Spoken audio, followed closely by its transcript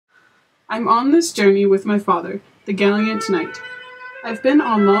I'm on this journey with my father, the gallant knight. I've been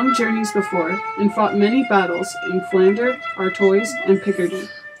on long journeys before and fought many battles in Flanders, Artois, and Picardy.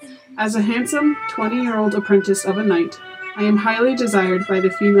 As a handsome 20-year-old apprentice of a knight, I am highly desired by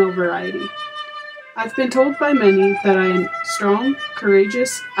the female variety. I've been told by many that I am strong,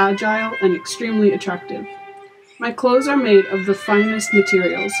 courageous, agile, and extremely attractive. My clothes are made of the finest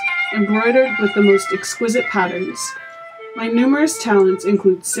materials, embroidered with the most exquisite patterns. My numerous talents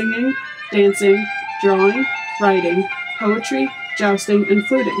include singing, dancing, drawing, writing, poetry, jousting, and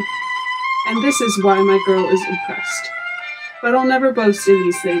fluting. And this is why my girl is impressed. But I'll never boast in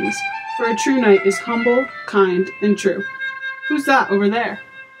these things, for a true knight is humble, kind, and true. Who's that over there?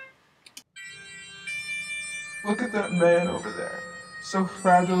 Look at that man over there. So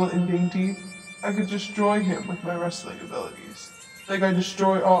fragile and dainty, I could destroy him with my wrestling abilities, like I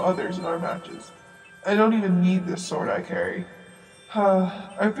destroy all others in our matches. I don't even need this sword I carry.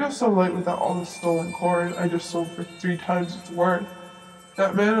 I feel so light without all the stolen corn I just sold for 3 times its worth.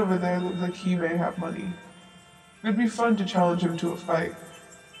 That man over there looks like he may have money. It'd be fun to challenge him to a fight.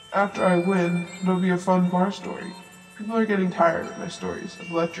 After I win, it'll be a fun bar story. People are getting tired of my stories of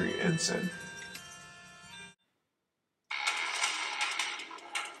lechery and sin.